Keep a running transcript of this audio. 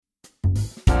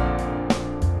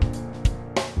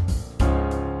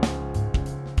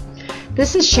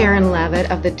This is Sharon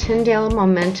Levitt of the Tyndale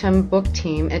Momentum book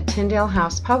team at Tyndale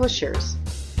House Publishers.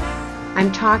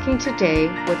 I'm talking today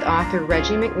with author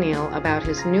Reggie McNeil about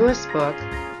his newest book,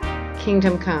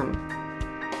 Kingdom Come.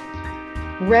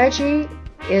 Reggie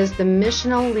is the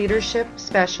Missional Leadership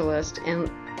Specialist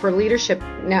for Leadership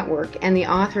Network and the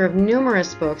author of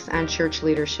numerous books on church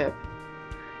leadership.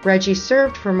 Reggie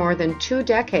served for more than 2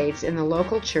 decades in the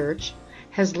local church,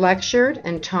 has lectured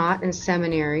and taught in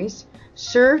seminaries,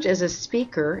 served as a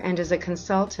speaker and as a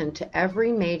consultant to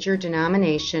every major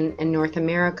denomination in North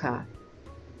America.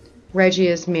 Reggie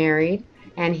is married,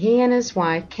 and he and his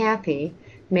wife, Kathy,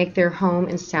 make their home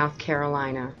in South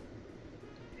Carolina.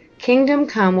 Kingdom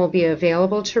Come will be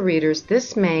available to readers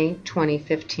this May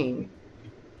 2015.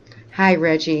 Hi,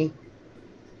 Reggie.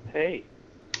 Hey.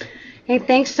 Hey,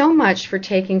 thanks so much for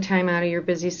taking time out of your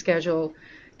busy schedule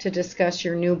to discuss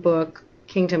your new book,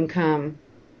 Kingdom Come.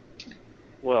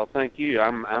 Well, thank you.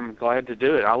 I'm glad to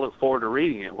do it. I look forward to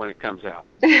reading it when it comes out.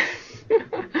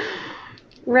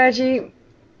 Reggie,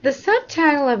 the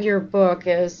subtitle of your book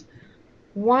is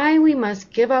Why We Must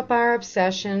Give Up Our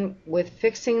Obsession with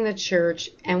Fixing the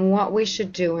Church and What We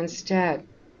Should Do Instead.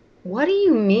 What do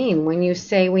you mean when you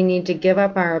say we need to give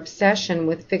up our obsession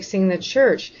with fixing the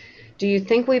church? Do you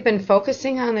think we've been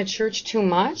focusing on the church too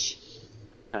much?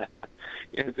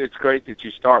 It's great that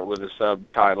you start with a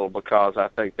subtitle because I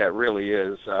think that really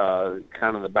is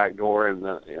kind of the back door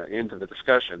into the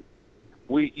discussion.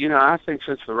 I think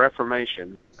since the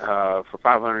Reformation, for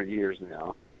 500 years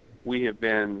now, we have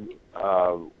been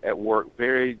at work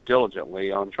very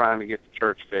diligently on trying to get the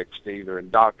church fixed, either in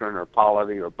doctrine or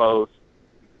polity or both.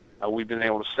 We've been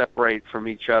able to separate from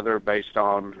each other based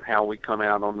on how we come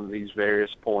out on these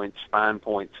various points, fine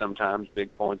points sometimes,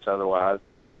 big points otherwise.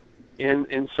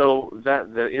 And so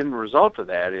that the end result of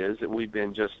that is that we've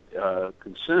been just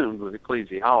consumed with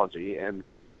ecclesiology, and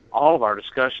all of our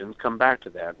discussions come back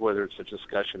to that. Whether it's a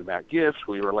discussion about gifts,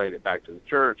 we relate it back to the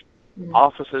church. Mm-hmm.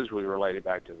 Offices, we relate it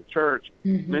back to the church.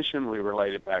 Mm-hmm. Mission, we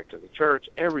relate it back to the church.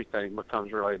 Everything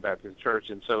becomes related back to the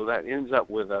church, and so that ends up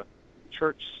with a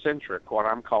church-centric, what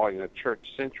I'm calling a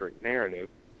church-centric narrative.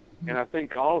 Mm-hmm. And I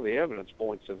think all of the evidence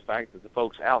points to the fact that the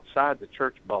folks outside the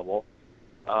church bubble,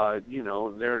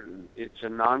 it's a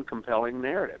non-compelling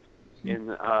narrative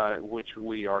in which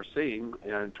we are seeing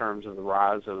in terms of the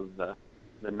rise of the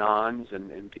nones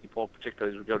and people,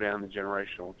 particularly as we go down the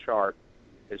generational chart,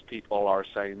 as people are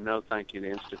saying, no, thank you to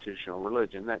institutional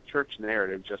religion. That church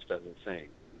narrative just doesn't sing.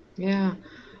 Yeah.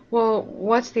 Well,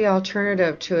 what's the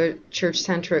alternative to a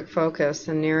church-centric focus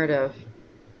and narrative?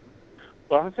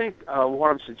 Well, I think what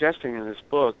I'm suggesting in this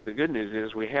book, the good news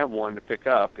is we have one to pick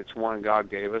up. It's one God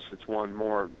gave us. It's one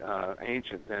more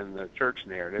ancient than the church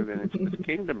narrative, and it's the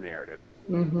kingdom narrative,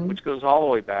 mm-hmm. which goes all the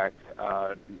way back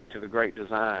to the great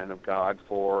design of God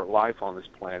for life on this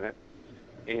planet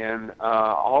and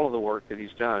all of the work that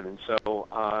he's done. And so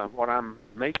what I'm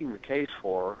making the case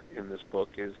for in this book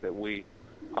is that we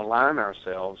align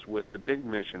ourselves with the big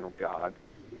mission of God,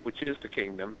 which is the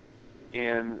kingdom.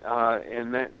 And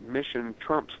that mission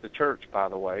trumps the church, by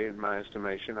the way, in my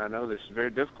estimation. I know this is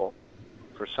very difficult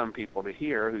for some people to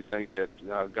hear who think that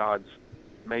God's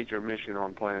major mission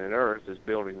on planet Earth is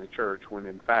building the church, when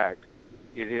in fact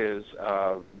it is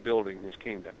building his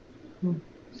kingdom.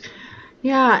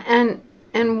 Yeah,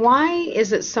 and why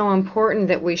is it so important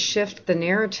that we shift the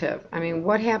narrative? I mean,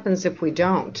 what happens if we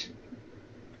don't?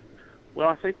 Well,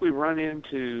 I think we run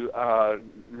into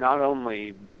not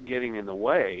only getting in the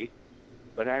way,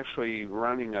 but actually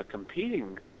running a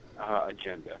competing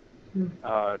agenda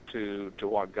to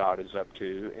what God is up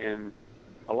to. And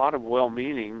a lot of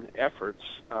well-meaning efforts,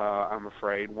 I'm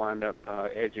afraid, wind up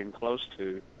edging close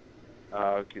to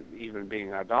even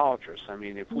being idolatrous. I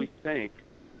mean, if we think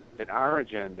that our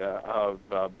agenda of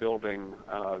building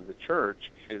the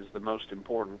church is the most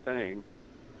important thing,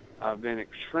 then it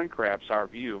shrink wraps our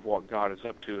view of what God is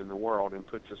up to in the world and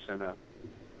puts us in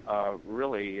a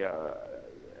really a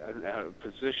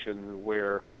position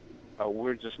where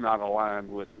we're just not aligned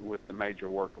with the major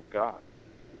work of God.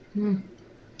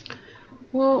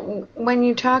 Well, when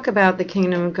you talk about the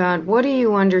kingdom of God, what do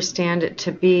you understand it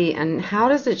to be, and how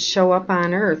does it show up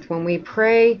on earth? When we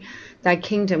pray, thy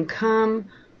kingdom come,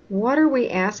 what are we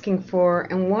asking for,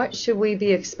 and what should we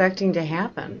be expecting to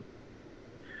happen?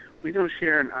 We know,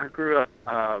 Sharon, I grew up,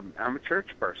 I'm a church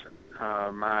person.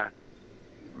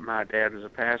 My dad was a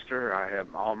pastor. I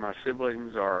have all my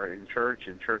siblings are in church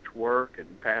and church work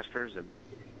and pastors, and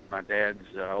my dad's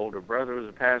older brother was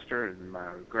a pastor, and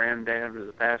my granddad was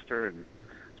a pastor, and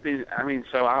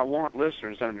so I want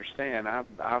listeners to understand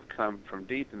I've come from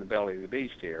deep in the belly of the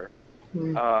beast here,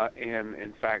 And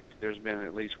in fact, there's been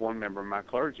at least one member of my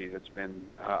clergy that's been,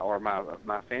 or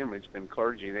my family's been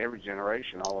clergy in every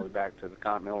generation, all the way back to the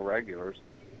Continental Regulars.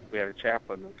 We had a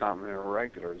chaplain of the Continental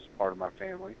Regulars as part of my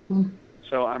family.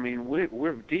 So, I mean,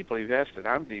 we're deeply vested.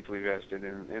 I'm deeply vested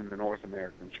in the North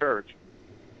American Church.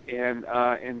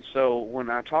 And so when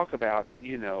I talk about,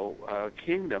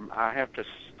 kingdom, I have to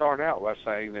start out by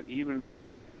saying that even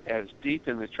as deep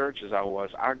in the church as I was,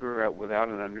 I grew up without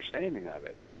an understanding of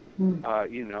it.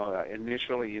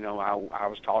 Initially, I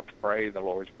was taught to pray the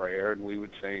Lord's Prayer, and we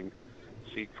would sing,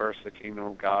 "Seek first the kingdom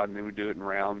of God," and then we'd do it in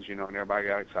rounds, and everybody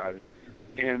got excited.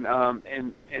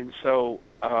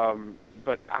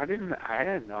 But I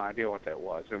had no idea what that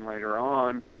was. And later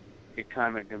on,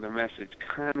 the message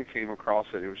kind of came across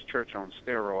that it was church on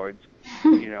steroids,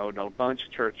 a bunch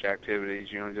of church activities,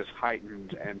 just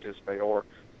heightened anticipate, or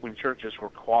when churches were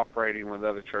cooperating with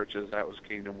other churches, that was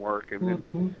kingdom work. And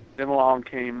then along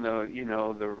came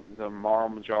the moral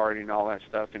majority and all that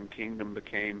stuff, and kingdom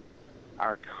became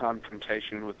our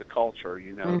confrontation with the culture,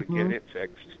 to get it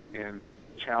fixed and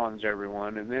challenge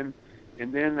everyone. And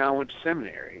then I went to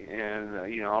seminary, and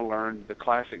I learned the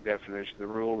classic definition, the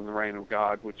rule and the reign of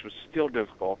God, which was still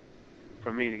difficult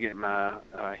for me to get my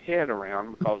head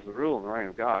around, because the rule and the reign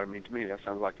of God, to me that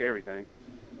sounds like everything.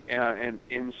 And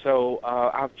so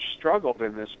I've struggled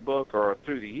in this book, or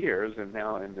through the years, and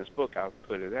now in this book I've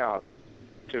put it out,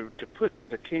 to put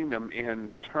the kingdom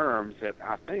in terms that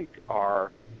I think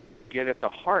get at the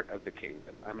heart of the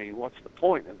kingdom. What's the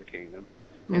point of the kingdom?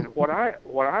 And what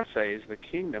I say is the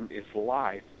kingdom is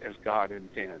life as God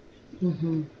intends.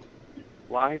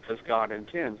 Life as God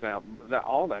intends. Now,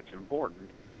 all that's important.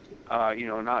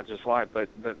 Not just life, but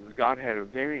God had a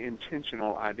very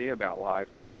intentional idea about life.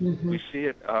 We see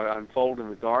it unfold in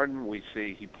the garden. We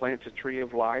see He plants a tree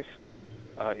of life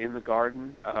in the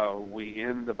garden. We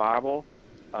end the Bible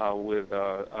with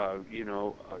a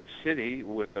city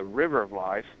with a river of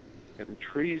life and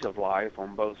trees of life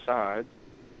on both sides.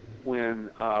 When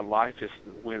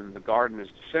when the garden is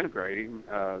disintegrating,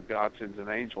 God sends an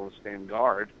angel to stand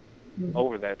guard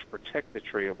over that to protect the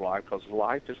tree of life, because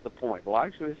life is the point.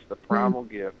 Life is the primal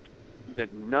gift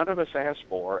that none of us asked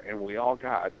for, and we all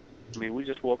got. We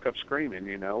just woke up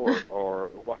screaming, or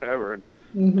whatever,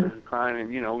 and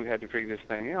crying, and we had to figure this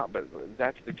thing out. But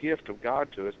that's the gift of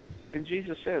God to us. And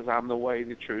Jesus says, "I'm the way,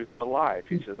 the truth, the life."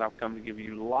 He says, "I've come to give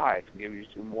you life, and give you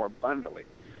to more abundantly."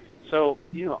 So,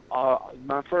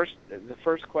 the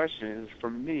first question is, for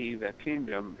me, the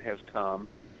kingdom has come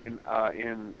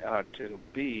to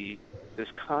be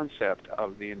this concept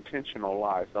of the intentional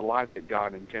life, the life that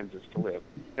God intends us to live.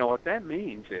 Now, what that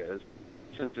means is,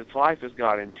 since it's life as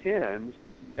God intends,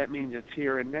 that means it's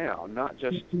here and now, not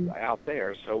just out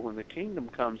there. So when the kingdom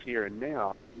comes here and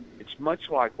now, it's much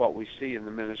like what we see in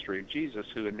the ministry of Jesus,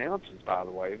 who announces, by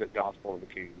the way, the gospel of the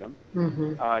kingdom.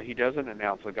 He doesn't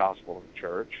announce the gospel of the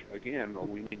church. Again,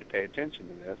 we need to pay attention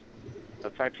to this.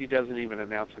 In fact, He doesn't even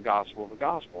announce the gospel of the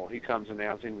gospel. He comes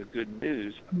announcing the good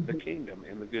news of the kingdom.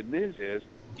 And the good news is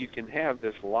you can have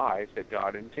this life that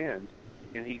God intends.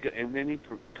 And then He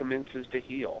commences to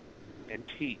heal and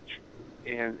teach.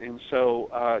 And so,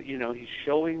 He's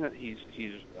showing that He's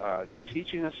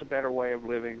teaching us a better way of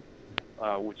living,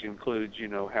 which includes,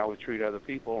 how we treat other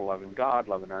people, loving God,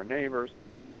 loving our neighbors.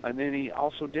 And then He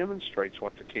also demonstrates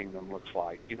what the kingdom looks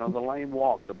like. The lame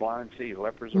walk, the blind see, the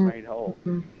lepers are made whole.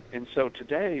 And so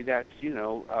today, that's,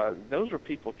 those are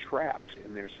people trapped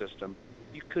in their system.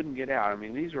 You couldn't get out.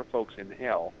 These were folks in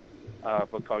hell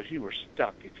because you were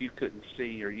stuck. If you couldn't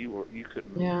see, or you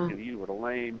were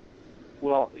lame.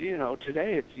 Well,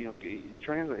 today it's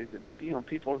translated.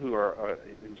 People who are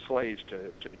enslaved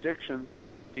to addiction,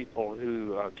 people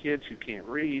kids who can't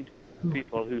read,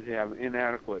 people who have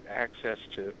inadequate access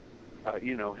to,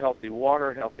 healthy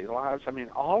water, healthy lives.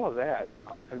 All of that.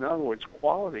 In other words,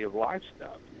 quality of life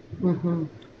stuff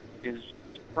is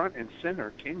front and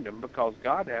center kingdom, because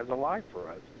God has a life for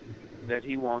us that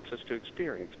He wants us to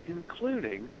experience,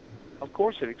 including. Of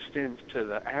course, it extends to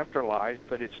the afterlife,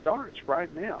 but it starts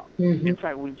right now. In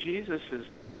fact, when Jesus is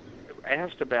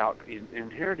asked about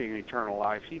inheriting eternal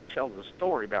life, He tells a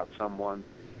story about someone,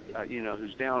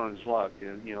 who's down on his luck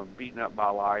and, beaten up by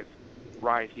life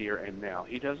right here and now.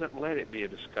 He doesn't let it be a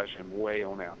discussion way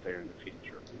on out there in the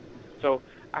future. So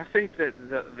I think that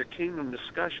the kingdom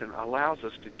discussion allows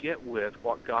us to get with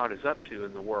what God is up to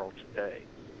in the world today.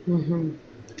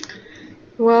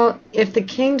 Well, if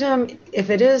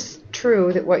it is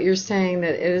true that what you're saying,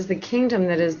 that it is the kingdom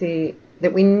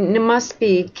that we must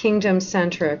be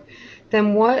kingdom-centric,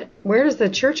 then where does the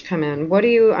church come in? What do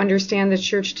you understand the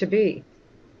church to be?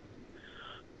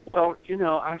 Well,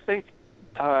 I think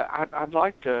I'd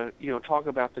like to, talk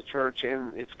about the church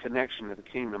and its connection to the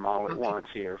kingdom all at once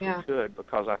here, if we could,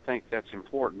 because I think that's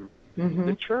important. Mm-hmm.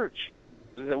 The church,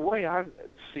 the way I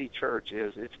see church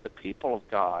is it's the people of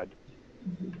God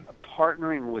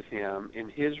partnering with Him in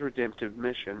His redemptive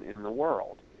mission in the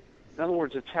world. In other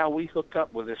words, it's how we hook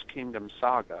up with this kingdom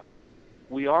saga.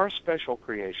 We are a special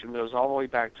creation, goes all the way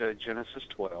back to Genesis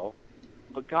 12,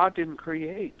 but God didn't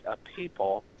create a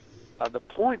people. The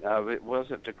point of it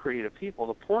wasn't to create a people.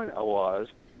 The point was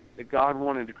that God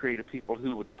wanted to create a people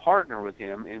who would partner with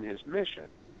Him in His mission.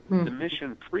 Mm-hmm. The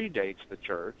mission predates the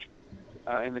church,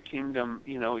 and the kingdom,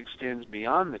 extends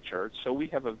beyond the church. So we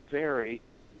have a very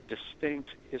distinct,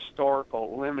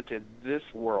 historical, limited, this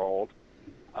world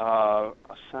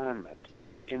assignment.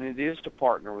 And it is to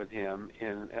partner with Him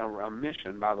in a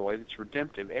mission, by the way, that's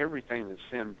redemptive. Everything that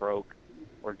sin broke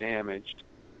or damaged,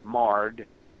 marred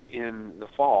in the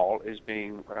fall is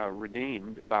being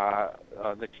redeemed by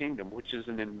the kingdom, which is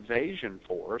an invasion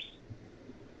force,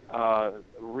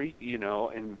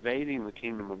 invading the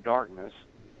kingdom of darkness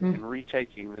and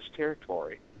retaking this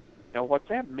territory. Now, what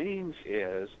that means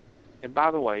is, and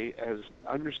by the way, as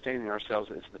understanding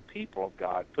ourselves as the people of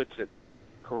God puts it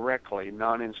correctly,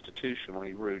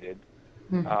 non-institutionally rooted,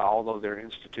 although there are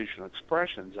institutional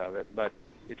expressions of it, but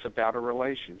it's about a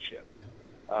relationship.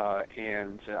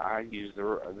 And I use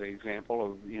the example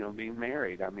of, being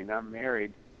married. I mean, I'm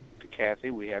married to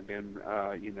Kathy. We have been,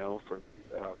 for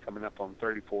coming up on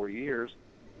 34 years.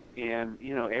 And,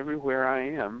 everywhere I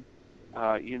am,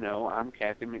 I'm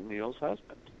Kathy McNeil's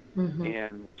husband. Mm-hmm.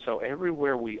 And so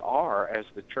everywhere we are as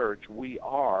the church, we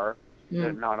are,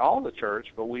 not all the church,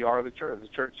 but we are the church. The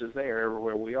church is there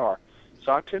everywhere we are.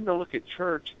 So I tend to look at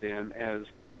church then as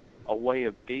a way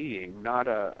of being, not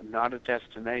a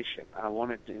destination. I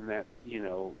want it in that,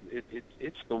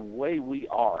 it's the way we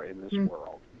are in this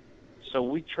world. So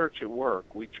we church at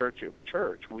work, we church at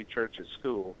church, we church at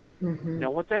school. Mm-hmm.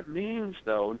 Now what that means,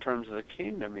 though, in terms of the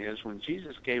kingdom is when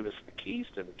Jesus gave us the keys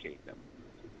to the kingdom,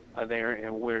 there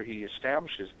and where He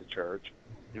establishes the church,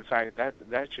 in fact,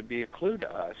 that should be a clue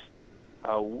to us.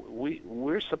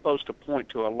 We're supposed to point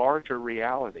to a larger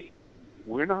reality.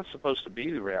 We're not supposed to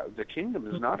be the reality. The kingdom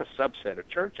is not a subset of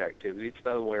church activity. It's the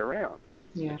other way around.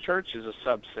 Yeah. The church is a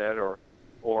subset or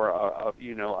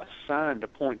a sign to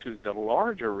point to the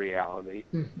larger reality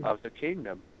of the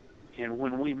kingdom. And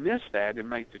when we miss that and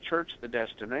make the church the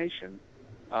destination,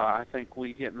 I think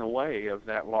we get in the way of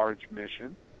that large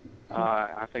mission.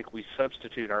 I think we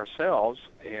substitute ourselves,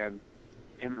 and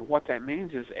what that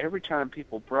means is every time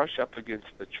people brush up against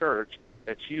the church,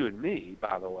 that's you and me,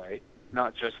 by the way,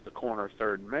 not just the corner of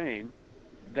 3rd and Main,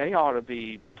 they ought to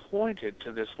be pointed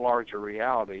to this larger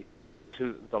reality,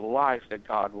 to the life that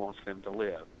God wants them to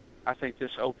live. I think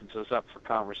this opens us up for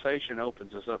conversation,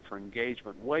 opens us up for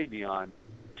engagement way beyond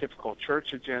typical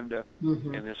church agenda,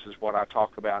 and this is what I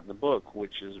talk about in the book,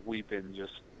 which is we've been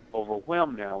just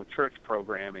overwhelmed now with church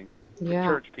programming for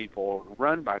church people,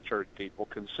 run by church people,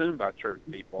 consumed by church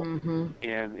people,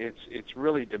 and it's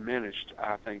really diminished,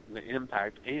 I think, the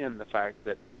impact and the fact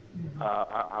that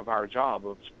of our job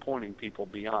of pointing people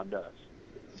beyond us.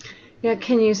 Yeah,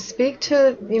 can you speak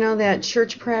to, that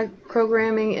church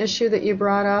programming issue that you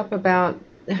brought up about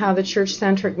how the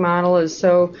church-centric model is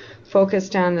so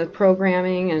focused on the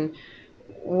programming, and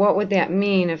what would that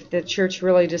mean if the church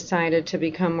really decided to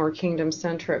become more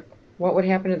kingdom-centric? What would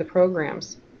happen to the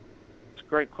programs? It's a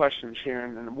great question,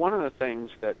 Sharon. And one of the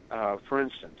things that, for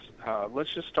instance,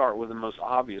 let's just start with the most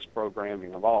obvious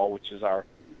programming of all, which is our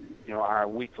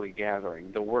weekly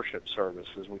gathering, the worship service,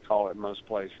 as we call it in most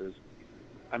places.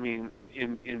 I mean,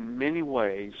 in many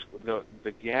ways,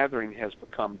 the gathering has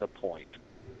become the point.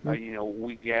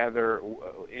 We gather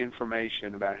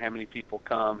information about how many people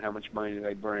come, how much money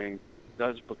they bring.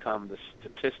 Does become the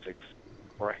statistics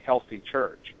for a healthy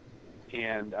church,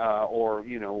 and or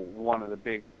one of the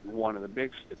big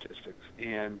statistics,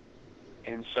 and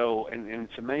so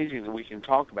it's amazing that we can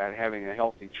talk about having a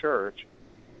healthy church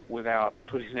without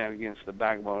putting that against the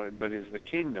backbone, but is the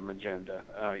kingdom agenda,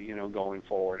 going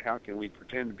forward. How can we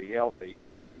pretend to be healthy?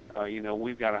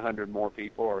 We've got 100 more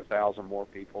people or 1,000 more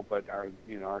people, but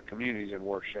our community's in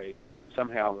worse shape.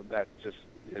 Somehow that just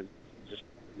is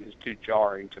too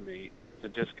jarring to me, the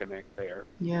disconnect there.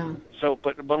 Yeah. So,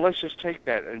 but let's just take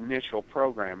that initial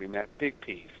programming, that big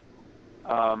piece.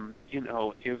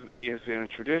 If in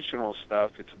traditional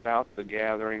stuff it's about the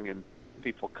gathering and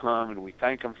people come and we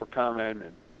thank them for coming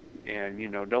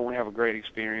and don't we have a great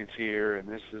experience here and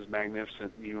this is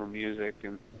magnificent, music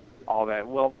and all that.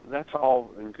 Well, that's all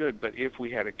and good, but if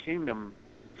we had a kingdom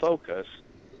focus,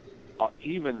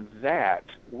 even that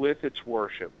with its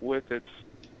worship, with its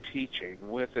teaching,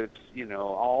 with its,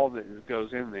 all that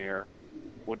goes in there,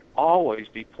 would always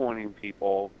be pointing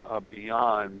people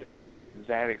beyond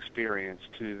that experience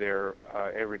to their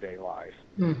everyday life.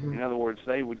 Mm-hmm. In other words,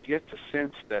 they would get the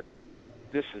sense that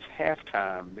this is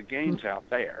halftime, the game's out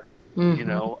there,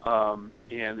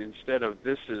 Mm-hmm. and instead of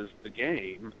this is the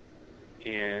game,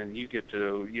 and you get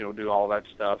to, do all that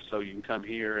stuff, so you can come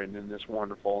here and then this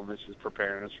wonderful, and this is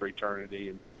preparing us for eternity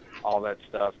and all that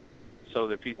stuff, so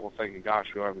that people are thinking, gosh,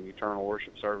 we're having an eternal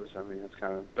worship service. I mean, it's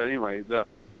kind of, but anyway, but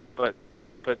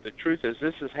the truth is,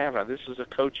 this is a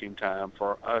coaching time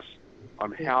for us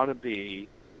on how to be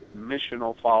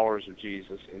missional followers of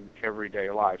Jesus in everyday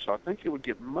life. So I think it would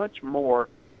get much more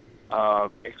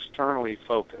externally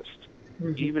focused.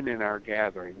 Mm-hmm. Even in our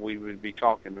gathering, we would be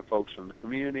talking to folks from the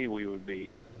community. We would be,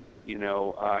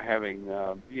 having,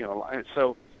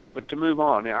 so. But to move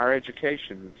on, our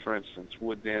education, for instance,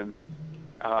 would then,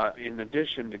 in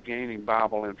addition to gaining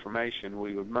Bible information,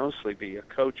 we would mostly be a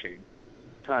coaching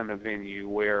kind of venue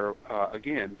where,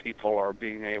 again, people are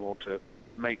being able to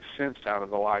make sense out of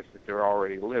the life that they're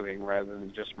already living, rather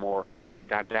than just more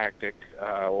didactic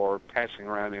or passing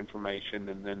around information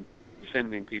and then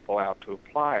sending people out to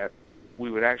apply it. We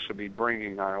would actually be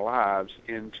bringing our lives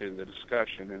into the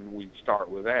discussion, and we'd start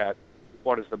with that.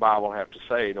 What does the Bible have to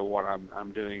say to what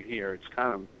I'm doing here? It's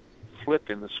kind of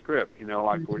flipping the script,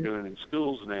 like we're doing in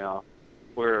schools now,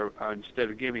 where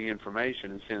instead of giving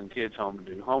information and sending kids home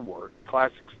to do homework,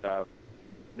 classic stuff,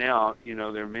 now,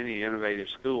 there are many innovative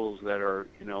schools that are,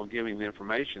 giving the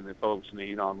information that folks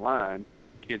need online.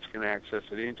 Kids can access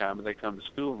it anytime, but they come to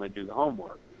school and they do the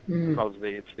homework. Mm-hmm. Because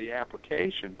it's the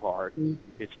application part,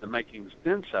 it's the making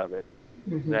sense of it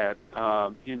Mm-hmm. that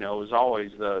is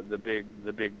always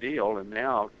the big deal. And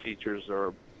now teachers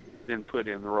are then put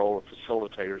in the role of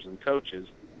facilitators and coaches,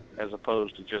 as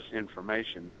opposed to just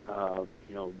information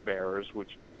bearers.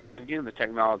 Which, again, the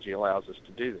technology allows us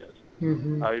to do this.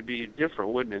 Mm-hmm. It'd be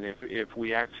different, wouldn't it, if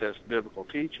we accessed biblical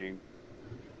teaching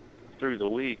through the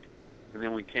week, and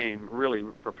then we came really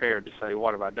prepared to say,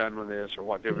 what have I done with this, or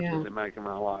what difference does it make in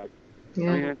my life?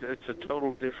 Yeah. I mean, it's a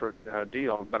total different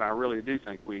deal, but I really do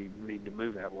think we need to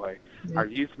move that way. Yeah. Our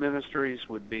youth ministries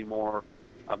would be more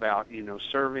about,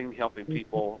 serving, helping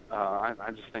people. I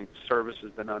just think service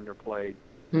has been underplayed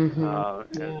as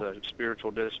a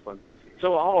spiritual discipline.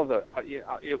 So all of the,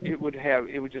 it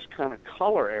would just kind of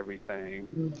color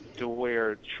everything to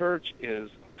where church is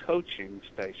a coaching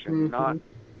station, not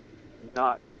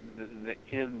the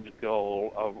end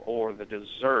goal of, or the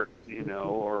dessert,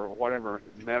 or whatever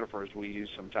metaphors we use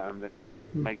sometimes that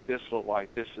make this look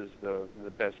like this is the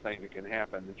best thing that can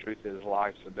happen. The truth is,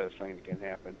 life's the best thing that can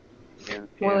happen, and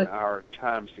our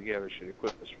times together should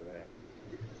equip us for that.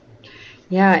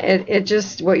 Yeah, it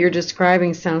just, what you're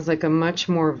describing sounds like a much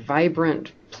more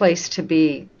vibrant place to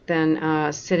be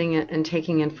than sitting and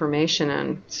taking information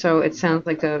in. So it sounds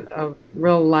like a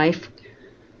real lively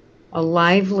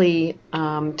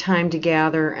time to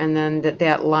gather, and then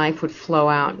that life would flow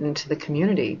out into the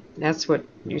community. That's what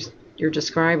you're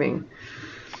describing.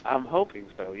 I'm hoping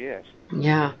so, yes.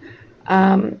 Yeah.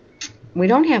 We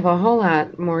don't have a whole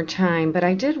lot more time, but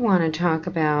I did want to talk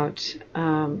about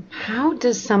how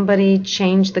does somebody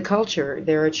change the culture?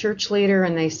 They're a church leader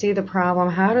and they see the problem.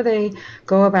 How do they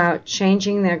go about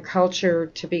changing their culture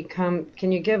to become,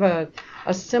 can you give a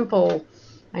simple,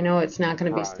 I know it's not going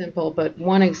to be simple, but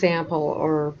one example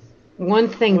or one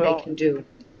thing they can do?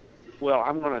 Well,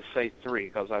 I'm going to say three,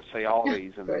 because I say all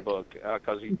these in the book,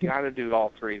 because you've got to do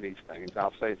all three of these things.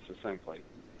 I'll say it succinctly.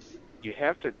 You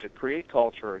have to create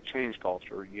culture or change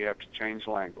culture, you have to change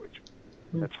language.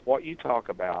 That's what you talk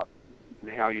about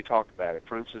and how you talk about it.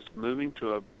 For instance, moving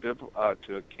to a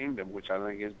kingdom, which I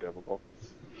think is biblical,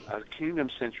 a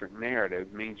kingdom-centric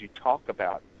narrative means you talk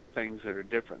about things that are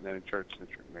different than a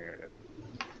church-centric narrative.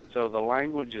 So the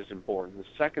language is important. The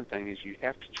second thing is you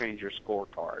have to change your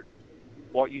scorecard.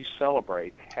 What you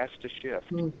celebrate has to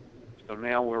shift. So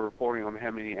now we're reporting on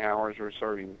how many hours we're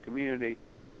serving the community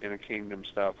in a kingdom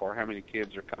stuff, or how many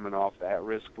kids are coming off the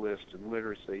at-risk list in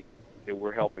literacy that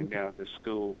we're helping down at this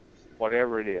school,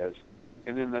 whatever it is.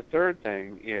 And then the third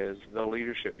thing is the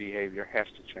leadership behavior has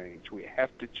to change. We have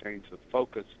to change the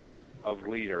focus of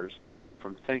leaders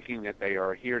from thinking that they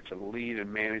are here to lead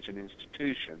and manage an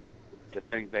institution to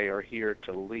think they are here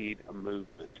to lead a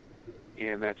movement.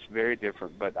 And that's very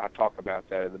different, but I talk about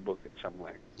that in the book at some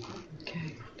length.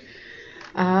 Okay.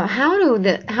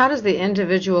 How does the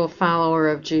individual follower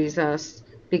of Jesus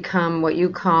become what you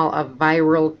call a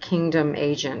viral kingdom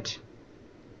agent?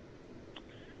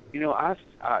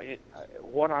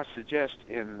 What I suggest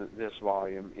in this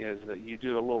volume is that you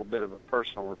do a little bit of a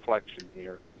personal reflection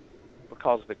here.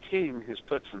 because the King has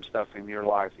put some stuff in your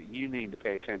life that you need to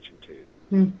pay attention to.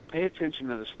 Pay attention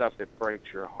to the stuff that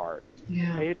breaks your heart.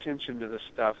 Yeah. Pay attention to the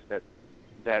stuff that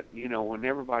when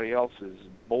everybody else is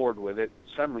bored with it,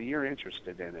 suddenly you're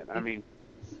interested in it. I mean,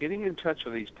 getting in touch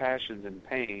with these passions and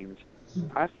pains,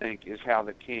 I think, is how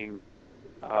the King,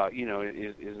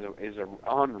 is a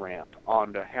on-ramp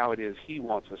onto how it is he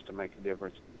wants us to make a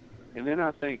difference. And then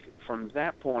I think from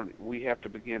that point, we have to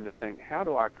begin to think, how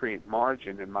do I create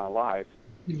margin in my life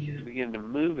to begin to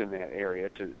move in that area,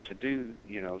 to do,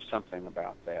 something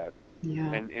about that.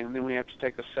 Yeah. And then we have to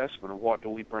take assessment of what do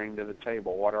we bring to the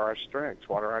table, what are our strengths,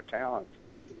 what are our talents.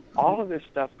 All of this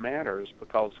stuff matters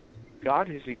because God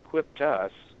has equipped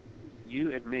us,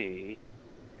 you and me,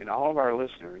 and all of our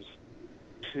listeners,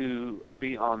 to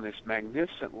be on this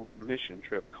magnificent mission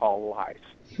trip called life.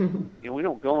 We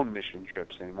don't go on mission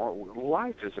trips anymore.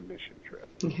 Life is a mission trip.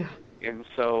 Yeah. And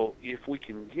so if we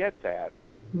can get that,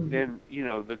 then,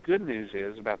 the good news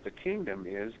is about the kingdom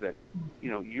is that,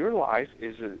 your life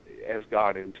is, as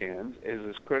God intends, is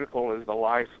as critical as the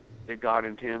life that God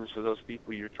intends for those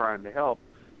people you're trying to help.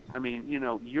 I mean, you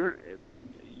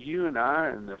and I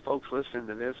and the folks listening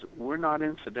to this, we're not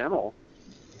incidental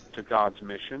to God's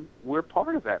mission. We're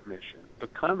part of that mission,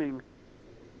 becoming,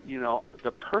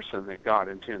 the person that God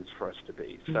intends for us to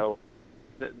be. So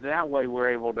that way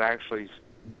we're able to actually,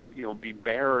 be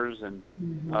bearers and,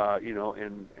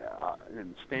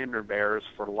 and standard bearers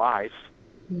for life.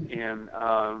 And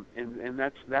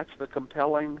that's the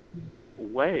compelling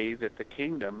way that the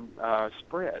kingdom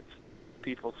spreads.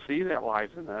 People see that life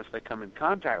in us, they come in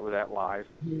contact with that life,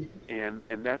 and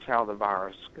that's how the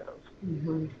virus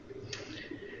goes.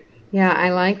 Yeah, I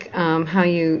like how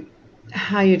you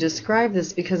describe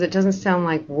this, because it doesn't sound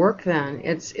like work then.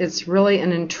 It's really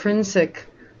an intrinsic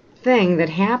thing that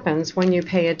happens when you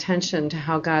pay attention to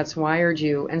how God's wired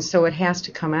you, and so it has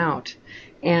to come out.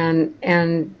 And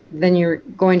then you're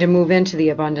going to move into the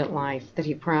abundant life that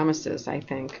he promises, I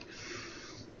think.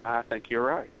 I think you're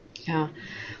right. Yeah.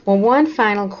 Well, one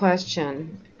final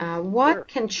question. What Sure.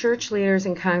 can church leaders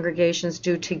and congregations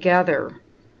do together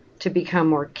to become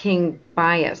more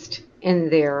king-biased in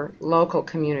their local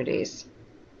communities?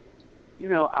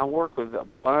 I work with a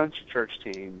bunch of church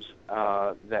teams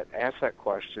that ask that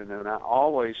question, and I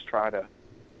always try to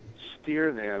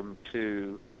steer them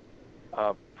to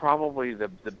probably the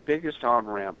biggest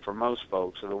on-ramp for most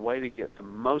folks, or the way to get the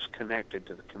most connected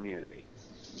to the community,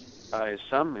 is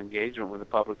some engagement with the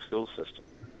public school system,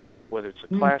 whether it's a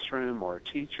classroom or a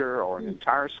teacher or an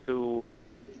entire school,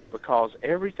 because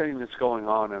everything that's going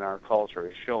on in our culture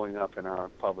is showing up in our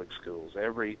public schools.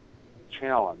 Every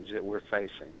challenge that we're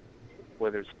facing,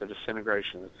 whether it's the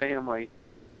disintegration of the family,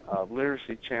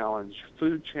 literacy challenge,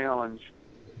 food challenge,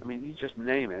 I mean, you just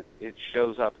name it, it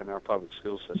shows up in our public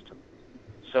school system.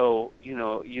 So,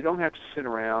 you don't have to sit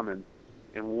around and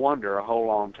wonder a whole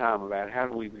long time about how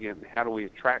do we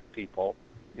attract people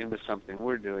into something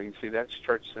we're doing. See, that's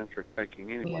church-centric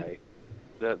thinking anyway.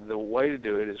 Yeah. The way to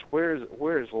do it is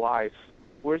where's life,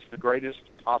 where's the greatest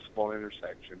possible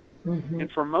intersection?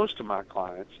 And for most of my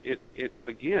clients, it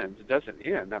begins, it doesn't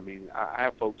end. I mean, I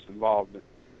have folks involved in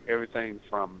everything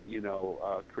from,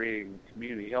 creating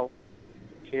community health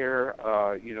care,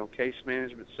 case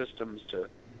management systems to,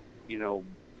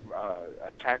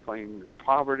 tackling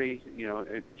poverty,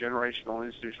 generational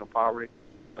institutional poverty.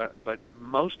 But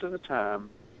most of the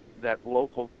time, that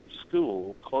local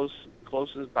school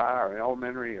closest by, or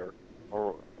elementary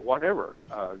or whatever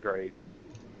grade,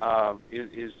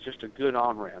 is just a good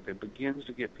on-ramp. It begins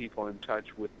to get people in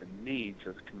touch with the needs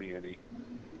of the community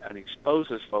and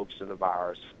exposes folks to the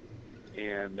virus.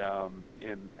 And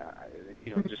it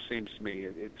just seems to me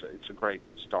it's a great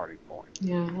starting point.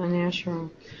 Yeah,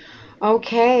 unnatural.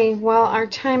 Okay, well, our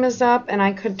time is up, and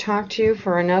I could talk to you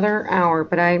for another hour,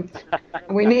 but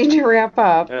we need to wrap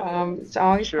up. It's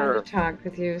always fun to talk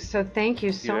with you. So thank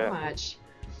you so much.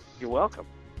 You're welcome.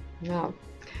 Well,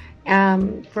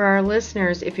 for our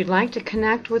listeners, if you'd like to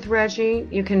connect with Reggie,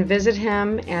 you can visit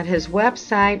him at his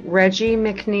website,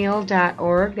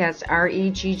 reggiemcneal.org. That's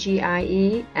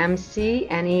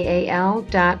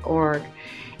REGGIEMCNEAL.org.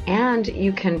 And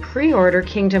you can pre-order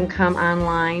Kingdom Come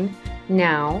online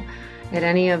now at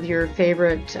any of your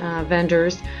favorite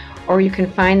vendors, or you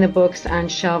can find the books on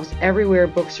shelves everywhere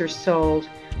books are sold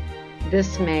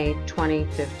this May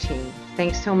 2015.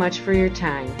 Thanks so much for your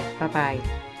time. Bye-bye.